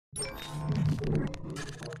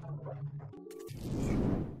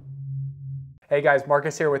Hey guys,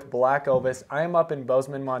 Marcus here with BlackOvis. I am up in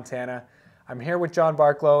Bozeman, Montana. I'm here with John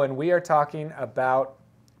Barklow and we are talking about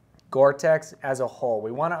GORE-TEX as a whole.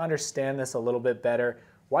 We want to understand this a little bit better,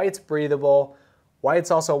 why it's breathable, why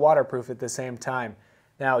it's also waterproof at the same time.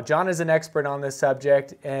 Now, John is an expert on this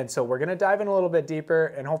subject, and so we're going to dive in a little bit deeper,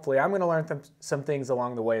 and hopefully I'm going to learn some things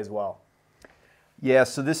along the way as well. Yeah,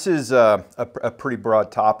 so this is a pretty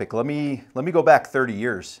broad topic. Let me go back 30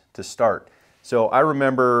 years to start. So I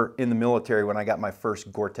remember in the military when I got my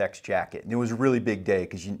first GORE-TEX jacket, and it was a really big day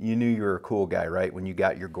because you knew you were a cool guy, right, when you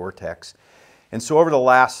got your GORE-TEX. And so over the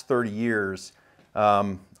last 30 years,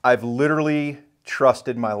 I've literally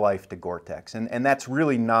trusted my life to GORE-TEX, and that's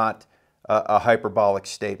really not a hyperbolic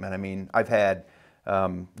statement. I mean, I've had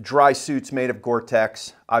dry suits made of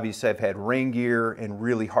GORE-TEX. Obviously, I've had rain gear in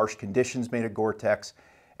really harsh conditions made of GORE-TEX,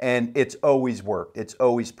 and it's always worked. It's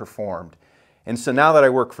always performed. And so now that I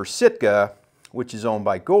work for SITKA, which is owned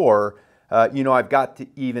by Gore, you know, I've got to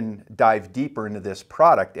even dive deeper into this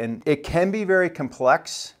product. And it can be very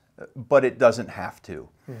complex, but it doesn't have to.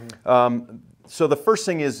 Mm-hmm. So the first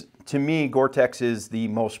thing is, to me, GORE-TEX is the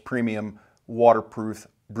most premium waterproof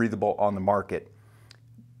breathable on the market.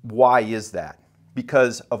 Why is that?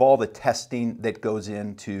 Because of all the testing that goes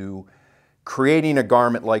into creating a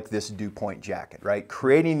garment like this dew point jacket, right?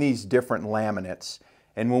 Creating these different laminates.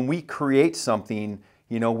 And when we create something,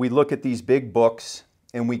 you know, we look at these big books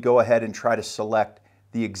and we go ahead and try to select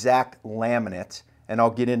the exact laminate, and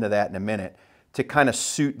I'll get into that in a minute, to kind of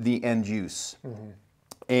suit the end use. Mm-hmm.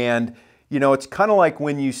 And, you know, it's kind of like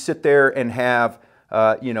when you sit there and have,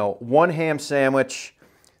 you know, one ham sandwich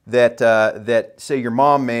that say your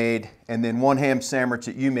mom made, and then one ham sandwich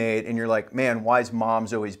that you made, and you're like, man, why is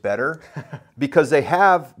mom's always better? Because they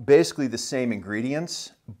have basically the same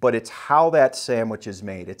ingredients, but it's how that sandwich is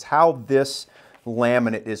made. It's how this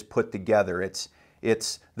laminate is put together. It's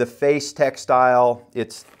the face textile,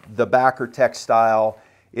 it's the backer textile,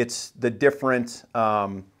 it's the different,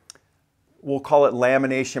 we'll call it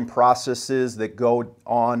lamination processes that go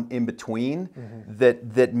on in between, mm-hmm.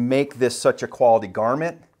 that make this such a quality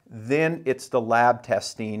garment. Then it's the lab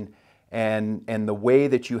testing and the way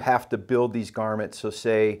that you have to build these garments. So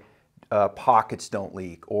say pockets don't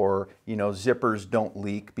leak, or, you know, zippers don't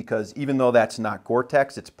leak, because even though that's not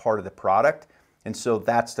GORE-TEX, it's part of the product. And so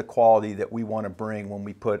that's the quality that we want to bring when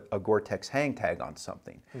we put a GORE-TEX hang tag on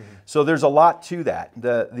something. Mm-hmm. So there's a lot to that.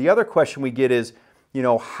 The other question we get is, you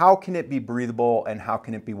know, how can it be breathable and how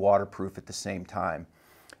can it be waterproof at the same time?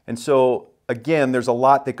 And so again, there's a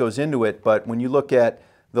lot that goes into it, but when you look at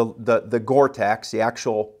the GORE-TEX, the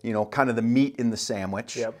actual, you know, kind of the meat in the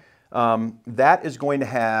sandwich, yep. That is going to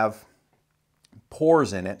have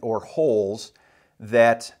pores in it, or holes,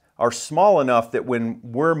 that are small enough that when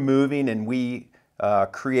we're moving and we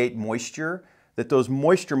create moisture, that those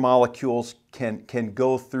moisture molecules can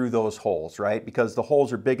go through those holes, right? Because the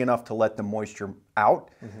holes are big enough to let the moisture out,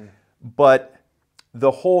 mm-hmm. but the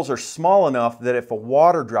holes are small enough that if a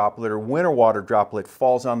water droplet or winter water droplet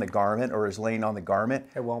falls on the garment or is laying on the garment,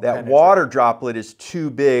 that water droplet is too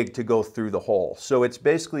big to go through the hole. So it's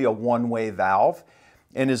basically a one-way valve.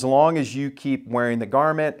 And as long as you keep wearing the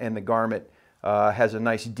garment and the garment has a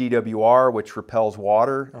nice DWR, which repels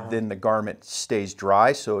water, uh-huh. then the garment stays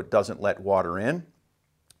dry so it doesn't let water in,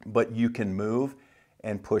 but you can move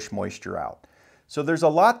and push moisture out. So there's a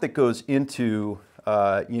lot that goes into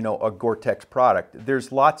you know, a GORE-TEX product.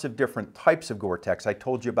 There's lots of different types of GORE-TEX. I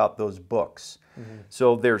told you about those books. Mm-hmm.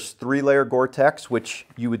 So there's 3-layer GORE-TEX, which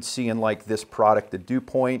you would see in like this product, the dew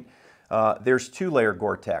point. There's 2-layer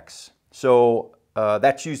GORE-TEX. So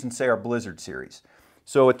that's used in, say, our Blizzard series.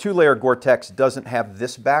 So a 2-layer GORE-TEX doesn't have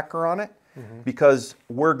this backer on it, mm-hmm. because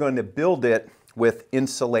we're going to build it with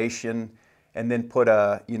insulation and then put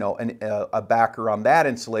a, you know, a backer on that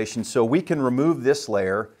insulation, so we can remove this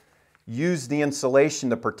layer, use the insulation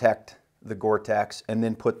to protect the GORE-TEX, and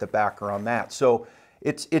then put the backer on that. So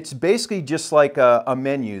it's basically just like a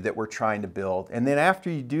menu that we're trying to build. And then after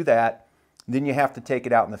you do that, then you have to take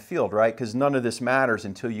it out in the field, right? Because none of this matters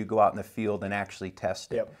until you go out in the field and actually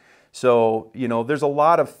test it. Yep. So, you know, there's a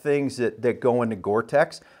lot of things that go into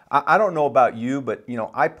GORE-TEX. I don't know about you, but, you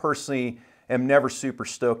know, I personally am never super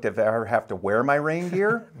stoked if I ever have to wear my rain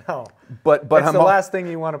gear. No. But it's the last thing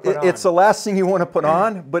you want to put on. It's the last thing you want to put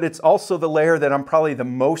on, but it's also the layer that I'm probably the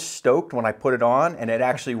most stoked when I put it on and it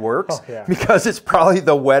actually works. Oh, yeah. Because it's probably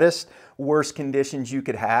the wettest, worst conditions you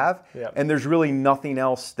could have. Yep. And there's really nothing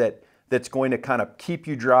else that's going to kind of keep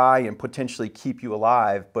you dry and potentially keep you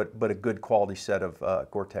alive, but a good quality set of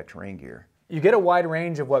GORE-TEX rain gear. You get a wide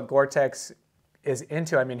range of what GORE-TEX is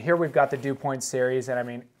into. I mean, here we've got the Dew Point series, and I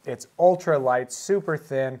mean, it's ultra light, super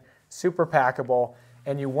thin, super packable,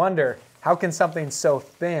 and you wonder, how can something so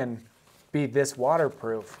thin be this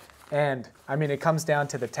waterproof? And I mean, it comes down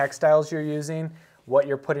to the textiles you're using, what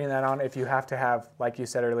you're putting that on, if you have to have, like you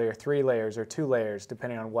said earlier, 3 layers or 2 layers,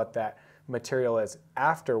 depending on what that material is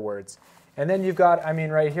afterwards. And then you've got, I mean,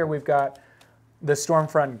 right here we've got the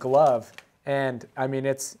Stormfront glove, and I mean,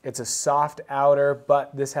 it's a soft outer,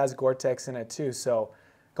 but this has GORE-TEX in it too. So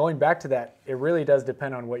going back to that, it really does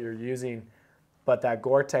depend on what you're using, but that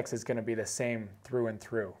GORE-TEX is going to be the same through and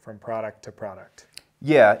through from product to product.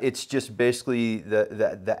 Yeah, it's just basically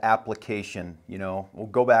the application, you know. We'll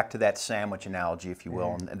go back to that sandwich analogy, if you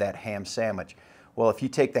will, and that ham sandwich. Well, if you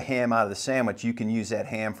take the ham out of the sandwich, you can use that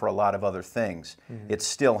ham for a lot of other things. It's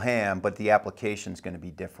still ham, but the application is going to be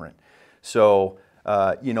different. So,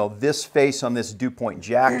 you know, this face on this dew point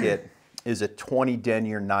jacket is a 20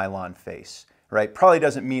 denier nylon face, right? Probably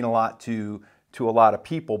doesn't mean a lot to a lot of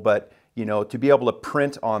people, but, you know, to be able to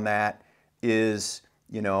print on that is,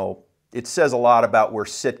 you know, it says a lot about where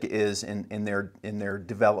SITKA is in their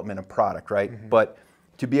development of product, right? But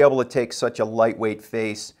to be able to take such a lightweight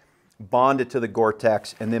face, bond it to the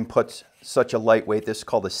GORE-TEX, and then put such a lightweight, this is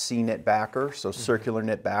called a C-knit backer, so circular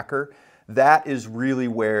knit backer, that is really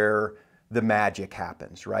where the magic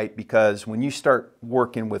happens, right? Because when you start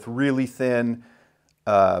working with really thin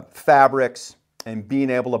fabrics and being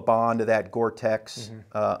able to bond to that GORE-TEX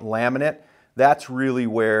laminate, that's really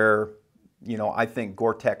where, you know, I think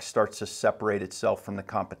GORE-TEX starts to separate itself from the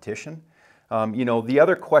competition. You know, the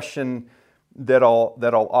other question that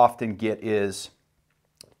I'll often get is,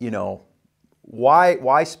 you know,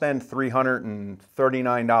 why spend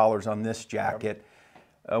 $339 on this jacket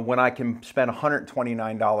when I can spend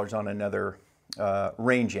 $129 on another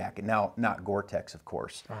rain jacket? Now, not GORE-TEX, of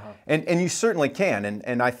course. And you certainly can,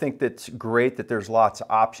 and I think that's great that there's lots of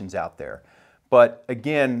options out there. But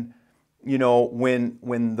again, you know,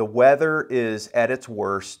 when the weather is at its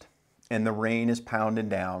worst and the rain is pounding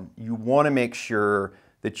down, you want to make sure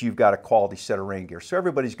that you've got a quality set of rain gear. So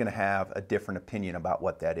everybody's going to have a different opinion about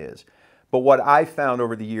what that is. But what I found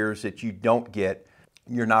over the years that you don't get,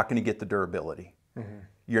 you're not going to get the durability.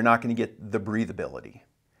 You're not going to get the breathability.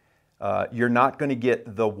 You're not going to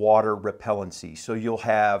get the water repellency. So you'll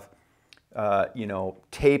have you know,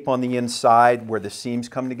 tape on the inside where the seams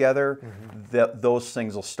come together. Those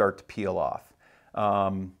things will start to peel off.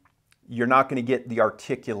 You're not going to get the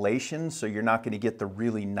articulation, so you're not going to get the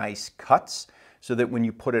really nice cuts, so that when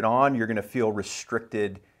you put it on, you're going to feel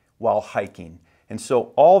restricted while hiking. And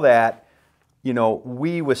so all that, you know,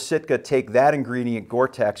 we with SITKA take that ingredient,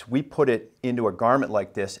 GORE-TEX, we put it into a garment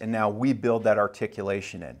like this, and now we build that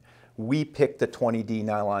articulation in. We picked the 20D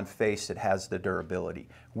nylon face that has the durability.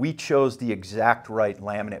 We chose the exact right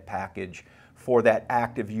laminate package for that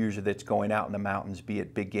active user that's going out in the mountains, be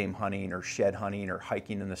it big game hunting or shed hunting or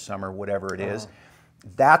hiking in the summer, whatever it is.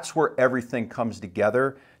 That's where everything comes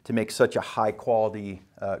together to make such a high quality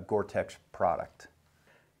GORE-TEX product.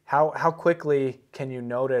 How quickly can you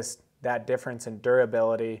notice that difference in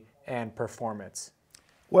durability and performance?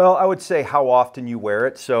 Well, I would say how often you wear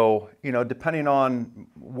it. So, you know, depending on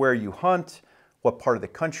where you hunt, what part of the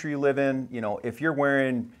country you live in, you know, if you're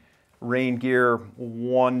wearing rain gear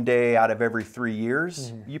 1 day out of every 3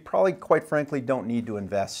 years, you probably, quite frankly, don't need to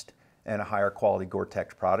invest in a higher quality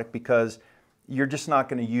GORE-TEX product because you're just not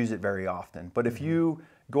going to use it very often. But if you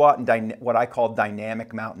go out in what I call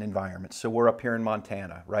dynamic mountain environments, so we're up here in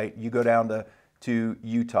Montana, right? You go down to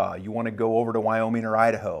Utah, you want to go over to Wyoming or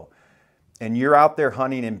Idaho, and you're out there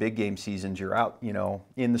hunting in big game seasons, you're out, you know,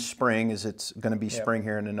 in the spring, as it's going to be spring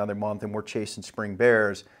here in another month, and we're chasing spring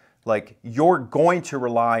bears, like, you're going to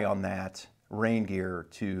rely on that rain gear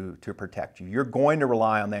to protect you. You're going to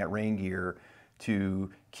rely on that rain gear to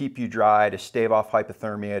keep you dry, to stave off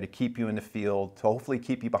hypothermia, to keep you in the field, to hopefully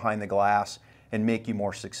keep you behind the glass and make you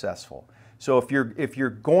more successful. So if you're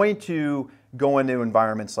going to go into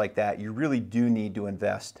environments like that, you really do need to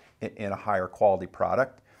invest in a higher quality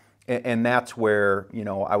product. And that's where, you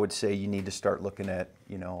know, I would say you need to start looking at,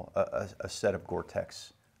 you know, a set of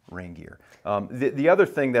GORE-TEX rain gear. The other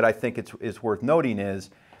thing that I think is worth noting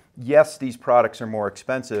is, yes, these products are more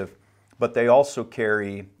expensive, but they also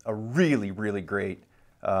carry a really, really great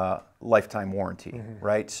lifetime warranty,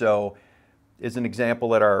 right? So as an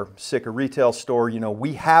example, at our SITKA retail store, you know,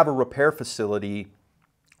 we have a repair facility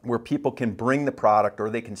where people can bring the product,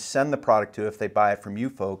 or they can send the product to if they buy it from you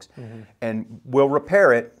folks, and we'll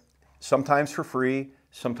repair it, sometimes for free,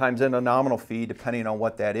 sometimes at a nominal fee, depending on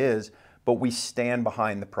what that is, but we stand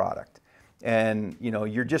behind the product. And, you know,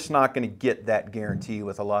 you're just not going to get that guarantee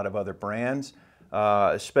with a lot of other brands.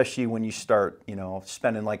 especially when you start,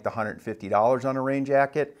 spending like the $150 on a rain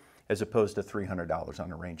jacket as opposed to $300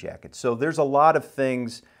 on a rain jacket. So there's a lot of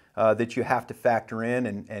things that you have to factor in,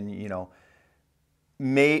 and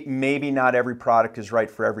maybe not every product is right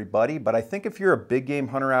for everybody, but I think if you're a big game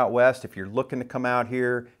hunter out west, if you're looking to come out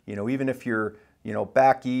here, even if you're,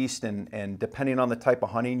 back east and depending on the type of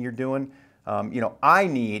hunting you're doing, I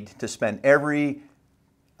need to spend every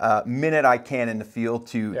minute I can in the field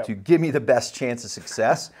to give me the best chance of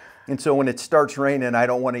success. And so when it starts raining, I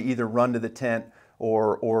don't want to either run to the tent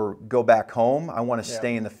or go back home. I want to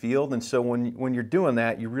stay in the field. And so when you're doing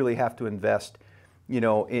that, you really have to invest,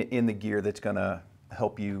 in the gear that's going to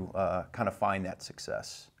help you kind of find that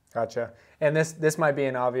success. Gotcha. And this might be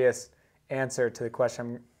an obvious answer to the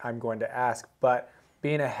question I'm going to ask, but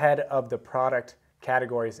being ahead of the product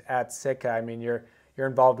categories at SITKA, I mean, you're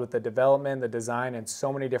involved with the development, the design, and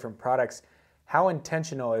so many different products. How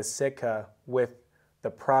intentional is SITKA with the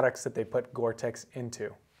products that they put GORE-TEX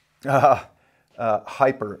into?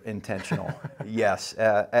 Hyper intentional. Yes,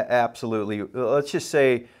 absolutely. Let's just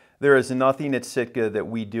say there is nothing at SITKA that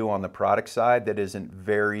we do on the product side that isn't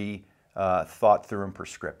very thought through and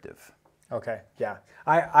prescriptive. Okay, yeah.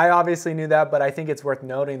 I obviously knew that, but I think it's worth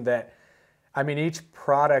noting that, I mean, each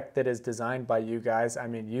product that is designed by you guys, I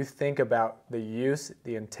mean, you think about the use,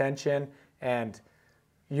 the intention, and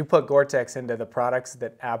you put GORE-TEX into the products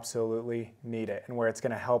that absolutely need it and where it's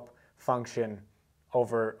going to help function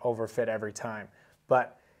overfit every time.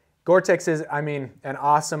 But GORE-TEX is, I mean, an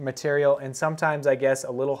awesome material, and sometimes I guess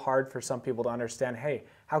a little hard for some people to understand, hey,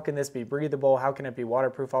 how can this be breathable? How can it be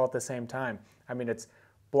waterproof all at the same time? I mean, it's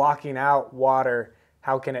blocking out water.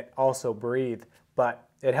 How can it also breathe? But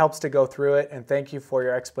it helps to go through it, and thank you for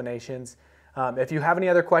your explanations. If you have any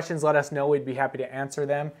other questions, let us know. We'd be happy to answer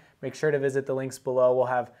them. Make sure to visit the links below. We'll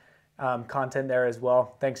have content there as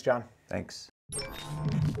well. Thanks, John. Thanks.